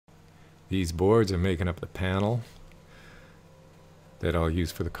These boards are making up the panel that I'll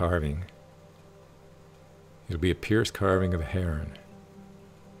use for the carving. It'll be a pierced carving of a heron.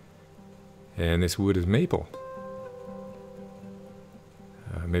 And this wood is maple.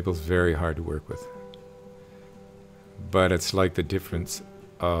 Maple's very hard to work with. But it's like the difference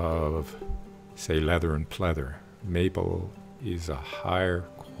of, say, leather and pleather. Maple is a higher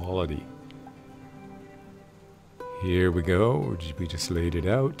quality. Here we go. We just laid it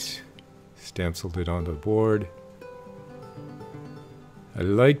out, stenciled it onto the board. I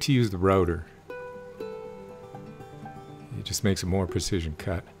like to use the router. It just makes a more precision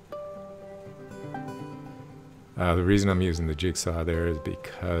cut. The reason I'm using the jigsaw there is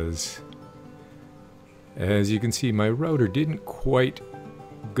because, as you can see, my router didn't quite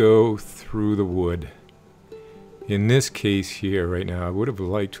go through the wood. In this case here right now, I would have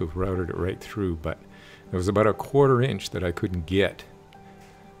liked to have routed it right through, but there was about a 1/4 inch that I couldn't get.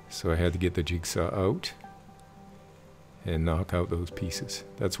 So I had to get the jigsaw out and knock out those pieces.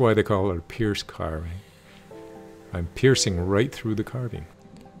 That's why they call it a pierce carving. I'm piercing right through the carving.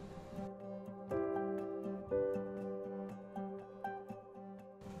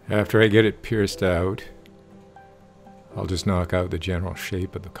 After I get it pierced out, I'll just knock out the general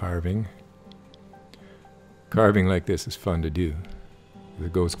shape of the carving. Carving like this is fun to do.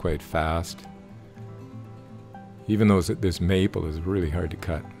 It goes quite fast. Even though this maple is really hard to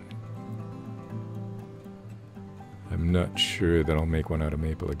cut. I'm not sure that I'll make one out of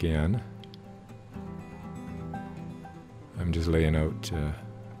maple again. I'm just laying out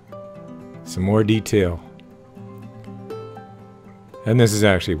some more detail. And this is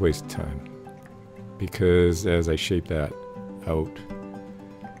actually a waste of time, because as I shape that out,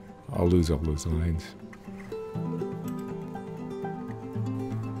 I'll lose all those lines.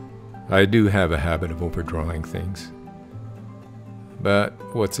 I do have a habit of overdrawing things, but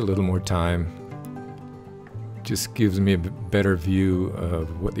what's a little more time just gives me a better view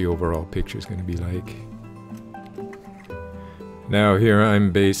of what the overall picture is going to be like. Now here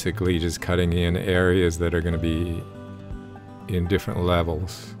I'm basically just cutting in areas that are going to be in different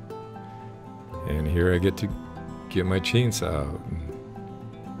levels, and here I get to get my chainsaw out.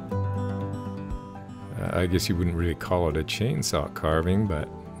 I guess you wouldn't really call it a chainsaw carving, but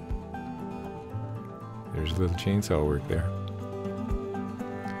there's a little chainsaw work there.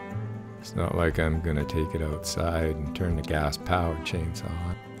 It's not like I'm gonna take it outside and turn the gas-powered chainsaw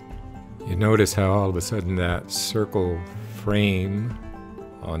on. You notice how all of a sudden that circle frame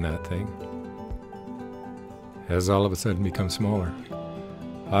on that thing has all of a sudden become smaller.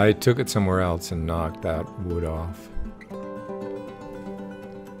 I took it somewhere else and knocked that wood off.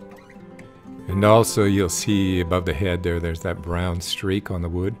 And also you'll see above the head there's that brown streak on the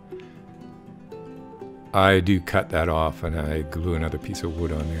wood. I do cut that off and I glue another piece of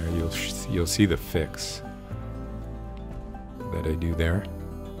wood on there. You'll see the fix that I do there.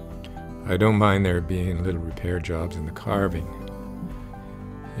 I don't mind there being little repair jobs in the carving.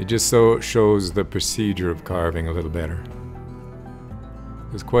 It just so shows the procedure of carving a little better.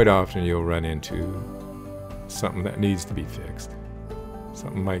 Because quite often you'll run into something that needs to be fixed.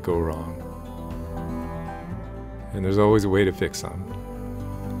 Something might go wrong. And there's always a way to fix something.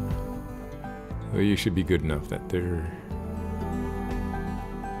 Well, you should be good enough that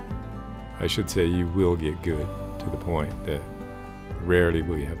I should say you will get good to the point that rarely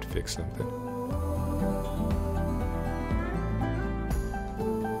will you have to fix something.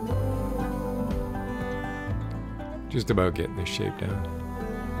 Just about getting this shape down.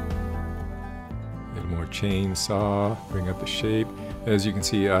 A little more chainsaw, bring up the shape. As you can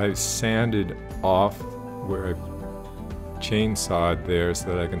see, I've sanded off where I've chainsawed there so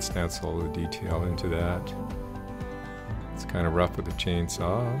that I can stencil the detail into that. It's kind of rough with the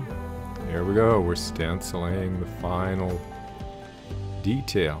chainsaw. There we go, we're stenciling the final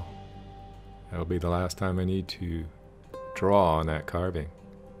detail. That'll be the last time I need to draw on that carving.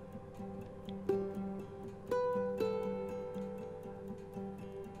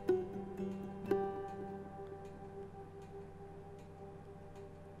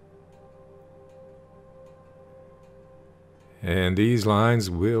 And these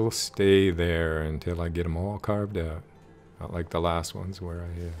lines will stay there until I get them all carved out. Not like the last ones where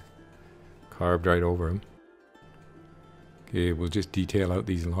I carved right over them. Okay, we'll just detail out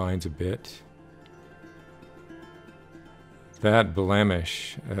these lines a bit. That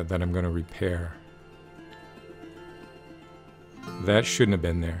blemish that I'm going to repair, that shouldn't have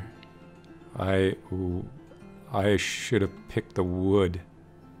been there. I should have picked the wood,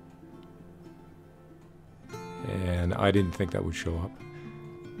 and I didn't think that would show up.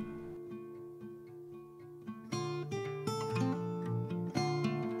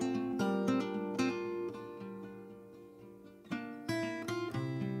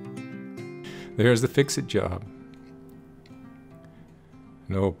 There's the fix-it job.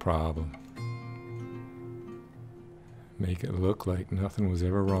 No problem. Make it look like nothing was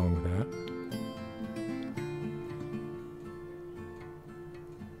ever wrong with that.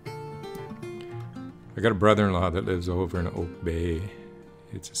 I got a brother-in-law that lives over in Oak Bay.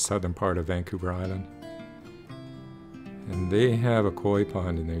 It's a southern part of Vancouver Island. And they have a koi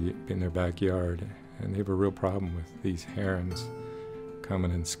pond in their backyard. And they have a real problem with these herons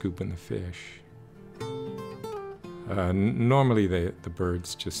coming and scooping the fish. Normally the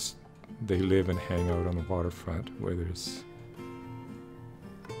birds just, they live and hang out on the waterfront where there's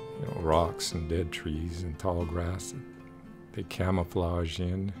rocks and dead trees and tall grass. They camouflage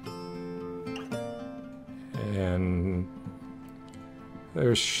in. And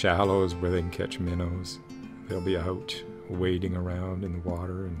there's shallows where they can catch minnows. They'll be out wading around in the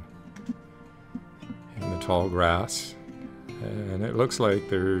water and in the tall grass. And it looks like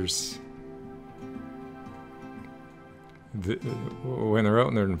there's when they're out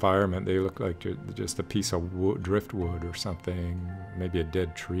in their environment, they look like just a piece of driftwood or something, maybe a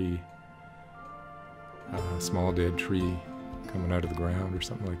dead tree, a small dead tree coming out of the ground or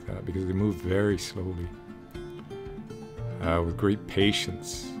something like that, because they move very slowly, with great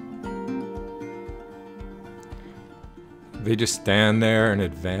patience. They just stand there and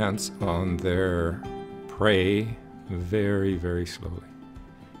advance on their prey very, very slowly.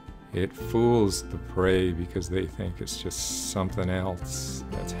 It fools the prey because they think it's just something else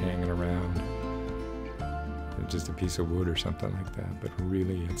that's hanging around, just a piece of wood or something like that. But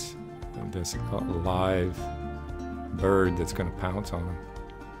really it's this live bird that's going to pounce on them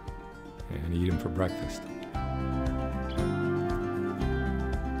and eat them for breakfast.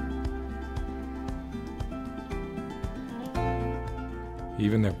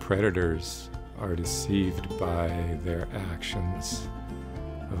 Even their predators are deceived by their actions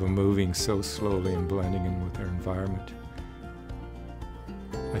of moving so slowly and blending in with their environment.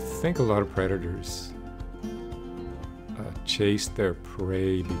 I think a lot of predators chase their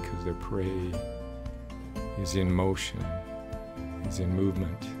prey because their prey is in motion, is in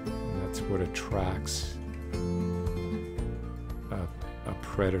movement, and that's what attracts a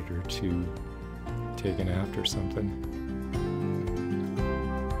predator to taking after something.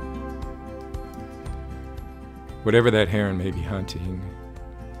 Whatever that heron may be hunting,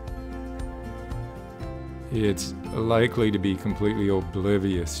 it's likely to be completely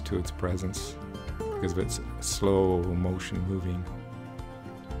oblivious to its presence because of its slow motion moving.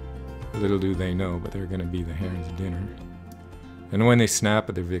 Little do they know, but they're going to be the heron's dinner. And when they snap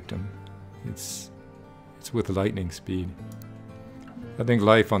at their victim, it's with lightning speed. I think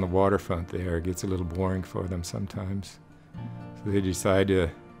life on the waterfront there gets a little boring for them sometimes. So they decide to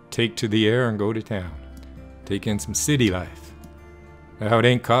take to the air and go to town. Take in some city life. Now, it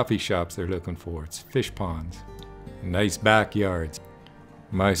ain't coffee shops they're looking for, it's fish ponds and nice backyards.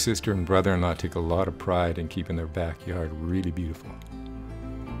 My sister and brother-in-law take a lot of pride in keeping their backyard really beautiful.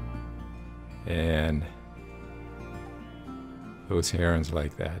 And those herons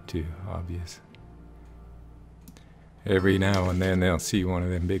like that too, obvious. Every now and then they'll see one of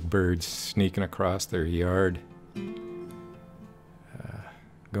them big birds sneaking across their yard,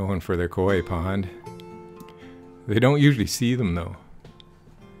 going for their koi pond. They don't usually see them though.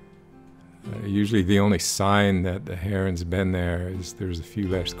 Usually the only sign that the heron's been there is there's a few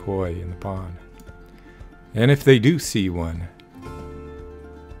less koi in the pond. And if they do see one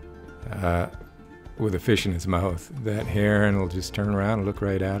with a fish in its mouth, that heron will just turn around and look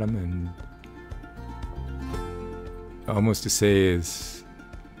right at him, and almost to say is,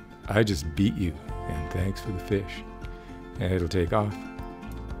 I just beat you and thanks for the fish. And it'll take off.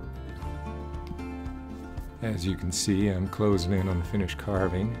 As you can see, I'm closing in on the finished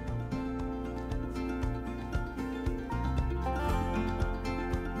carving.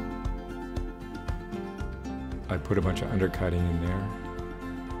 I put a bunch of undercutting in there.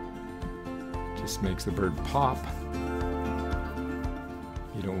 Just makes the bird pop.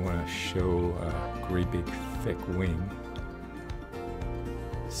 You don't want to show a great big thick wing.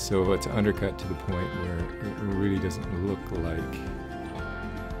 So it's undercut to the point where it really doesn't look like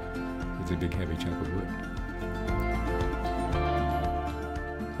it's a big heavy chunk of wood.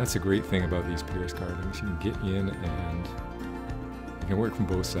 That's a great thing about these pierce carvings. You can get in and you can work from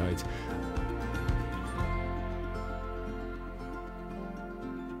both sides.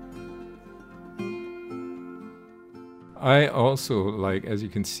 I also like, as you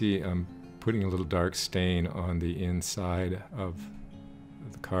can see, I'm putting a little dark stain on the inside of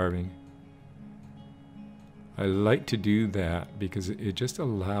the carving. I like to do that because it just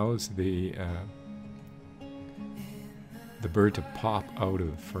allows the bird to pop out of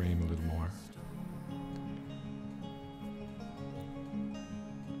the frame a little more.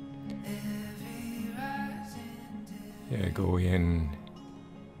 go into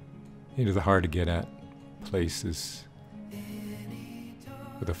the hard to get at places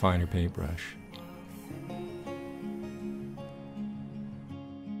with a finer paintbrush.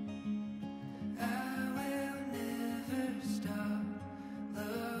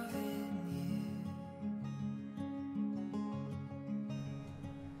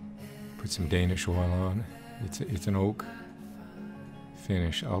 Put some Danish oil on. It's an oak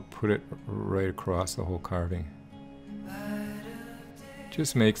finish. I'll put it right across the whole carving.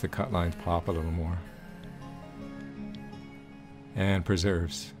 Just makes the cut lines pop a little more. And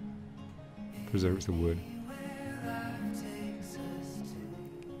preserves the wood.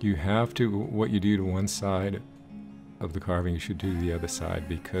 You have to, what you do to one side of the carving, you should do to the other side,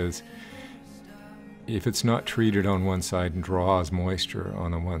 because if it's not treated on one side and draws moisture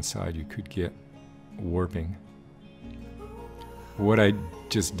on the one side, you could get warping. What I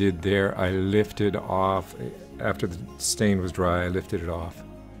just did there, I lifted off, after the stain was dry, I lifted it off.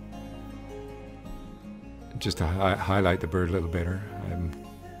 Just to highlight the bird a little better.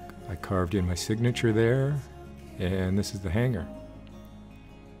 I carved in my signature there, and this is the hanger.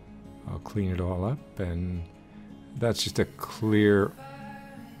 I'll clean it all up, and that's just a clear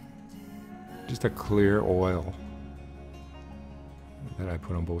oil that I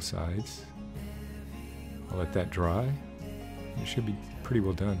put on both sides. I'll let that dry. It should be pretty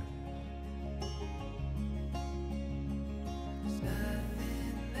well done.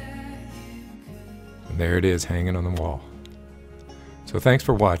 And there it is, hanging on the wall. So thanks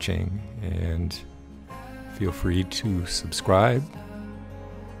for watching, and feel free to subscribe,